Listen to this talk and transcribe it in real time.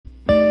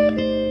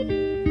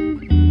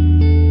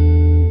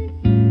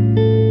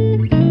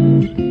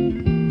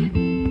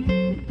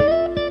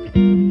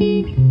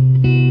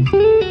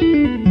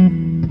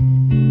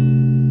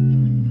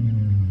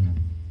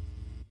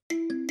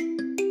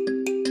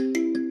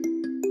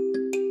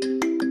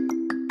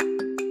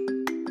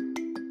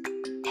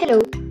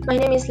My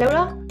name is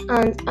Laura,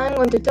 and I'm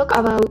going to talk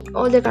about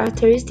all the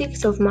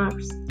characteristics of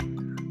Mars,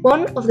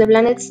 one of the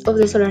planets of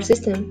the solar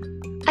system.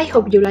 I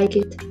hope you like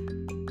it.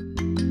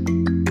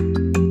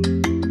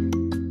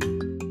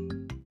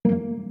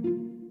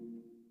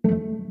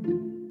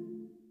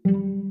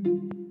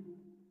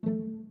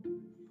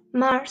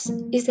 Mars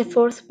is the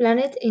fourth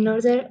planet in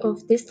order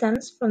of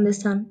distance from the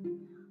Sun,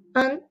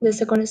 and the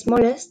second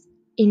smallest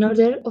in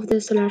order of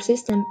the solar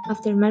system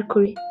after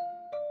Mercury.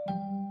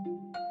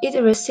 It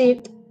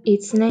received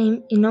its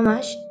name in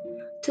homage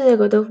to the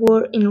god of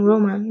war in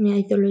Roman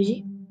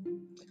mythology,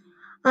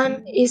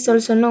 and is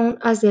also known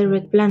as the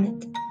Red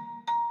Planet.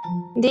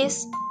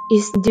 This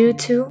is due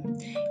to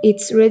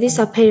its reddish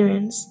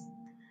appearance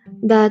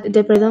that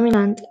the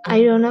predominant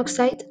iron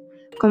oxide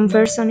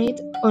confers on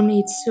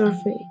its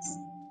surface.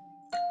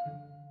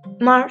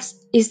 Mars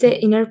is the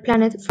inner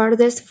planet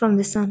farthest from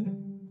the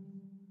Sun.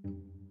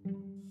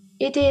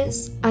 It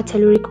is a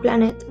telluric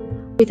planet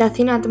with a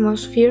thin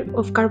atmosphere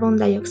of carbon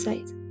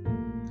dioxide,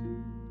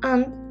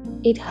 and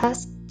it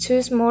has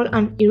two small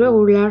and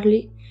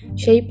irregularly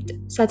shaped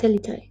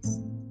satellites.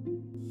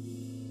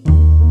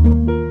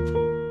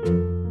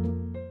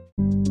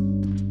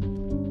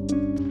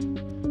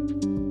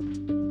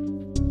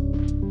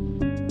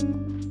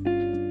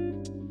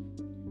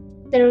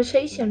 The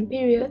rotation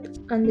period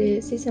and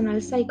the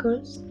seasonal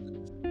cycles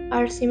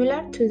are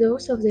similar to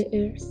those of the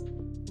Earth,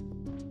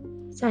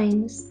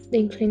 since the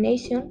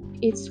inclination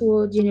is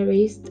what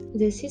generates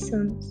the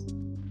seasons.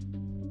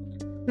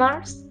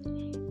 Mars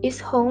is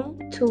home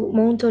to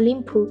Mount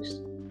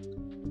Olympus,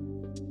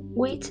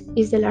 which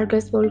is the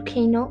largest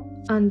volcano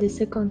and the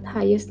second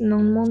highest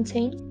known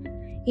mountain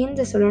in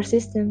the solar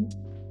system,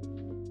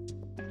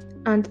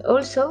 and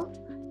also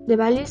the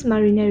Valles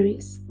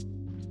Marineris,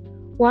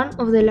 one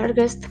of the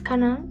largest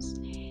canyons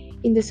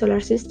in the solar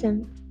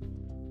system.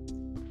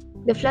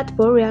 The flat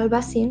boreal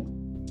basin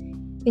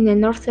in the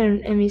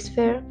northern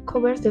hemisphere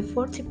covers the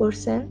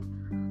 40%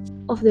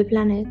 of the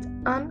planet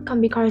and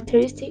can be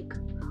characteristic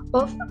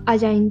of a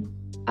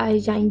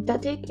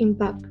gigantic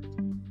impact.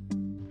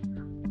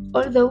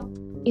 Although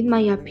it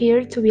might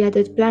appear to be a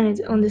dead planet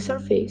on the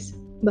surface,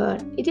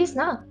 but it is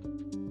not.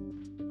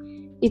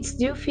 Its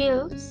dew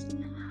fields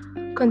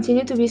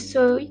continue to be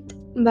soaked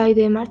by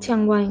the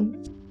Martian wind.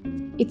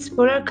 Its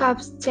polar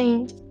caps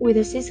change with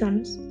the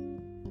seasons,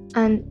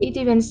 and it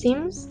even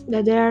seems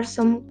that there are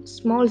some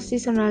small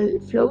seasonal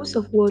flows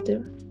of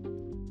water.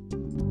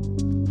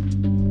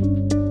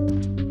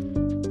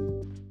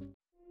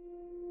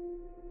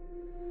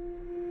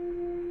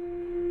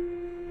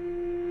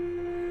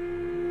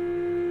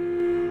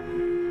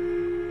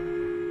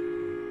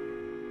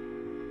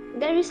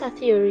 There is a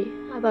theory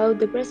about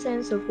the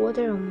presence of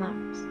water on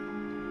Mars,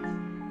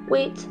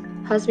 which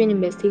has been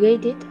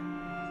investigated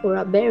for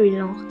a very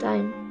long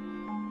time.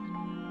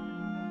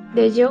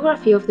 The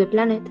geography of the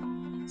planet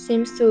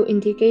seems to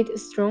indicate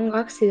strong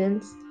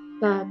accidents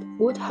that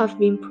would have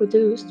been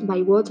produced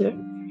by water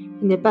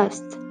in the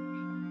past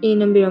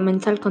in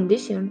environmental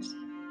conditions,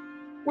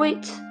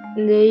 which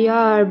they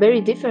are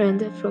very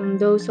different from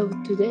those of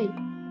today.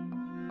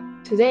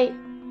 Today,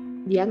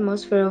 the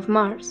atmosphere of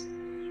Mars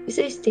is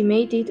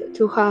estimated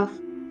to have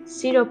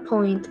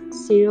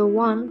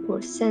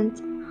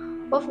 0.01%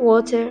 of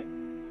water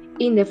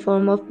in the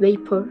form of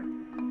vapor,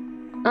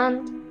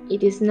 and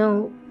it is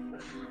known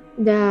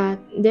that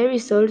there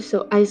is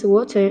also ice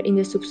water in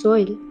the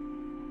subsoil.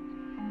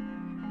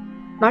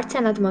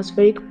 Martian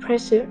atmospheric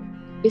pressure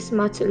is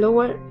much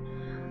lower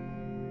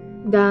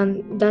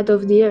than that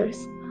of the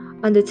Earth,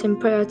 and the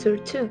temperature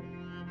too.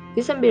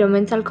 These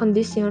environmental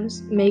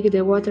conditions make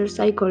the water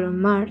cycle on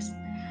Mars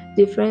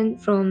different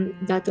from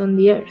that on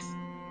the Earth,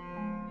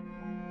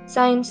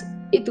 since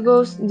it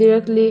goes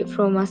directly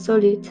from a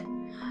solid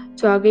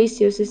to a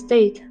gaseous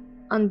state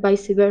and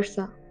vice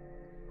versa,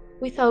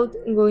 without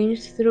going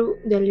through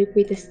the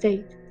liquid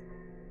state.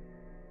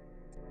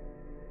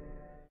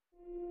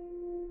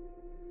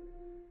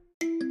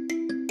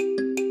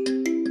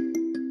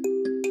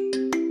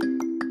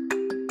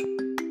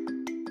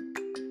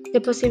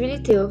 The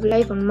possibility of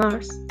life on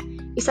Mars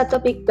is a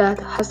topic that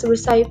has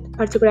received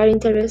particular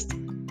interest,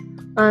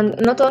 and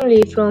not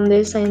only from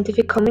the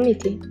scientific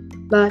community,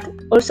 but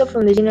also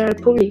from the general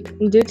public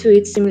due to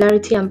its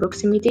similarity and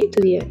proximity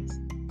to the Earth.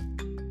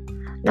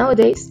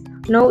 Nowadays,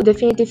 no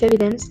definitive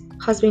evidence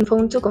has been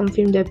found to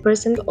confirm the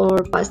present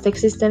or past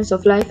existence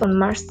of life on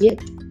Mars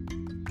yet.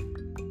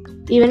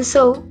 Even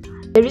so,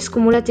 there is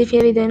cumulative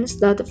evidence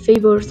that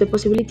favors the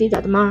possibility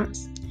that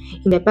Mars,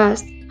 in the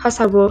past, has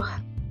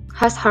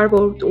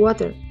harbored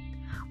water,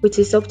 which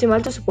is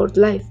optimal to support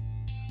life.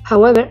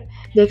 However,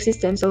 the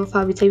existence of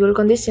habitable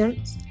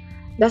conditions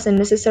doesn't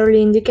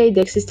necessarily indicate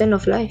the existence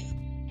of life.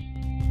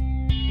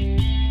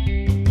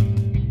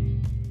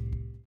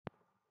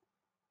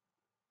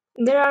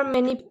 There are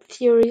many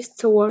theories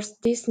towards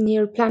this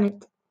near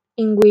planet,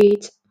 in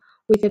which,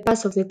 with the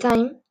pass of the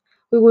time,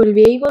 we will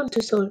be able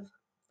to solve.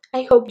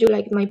 I hope you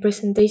liked my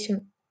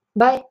presentation.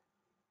 Bye!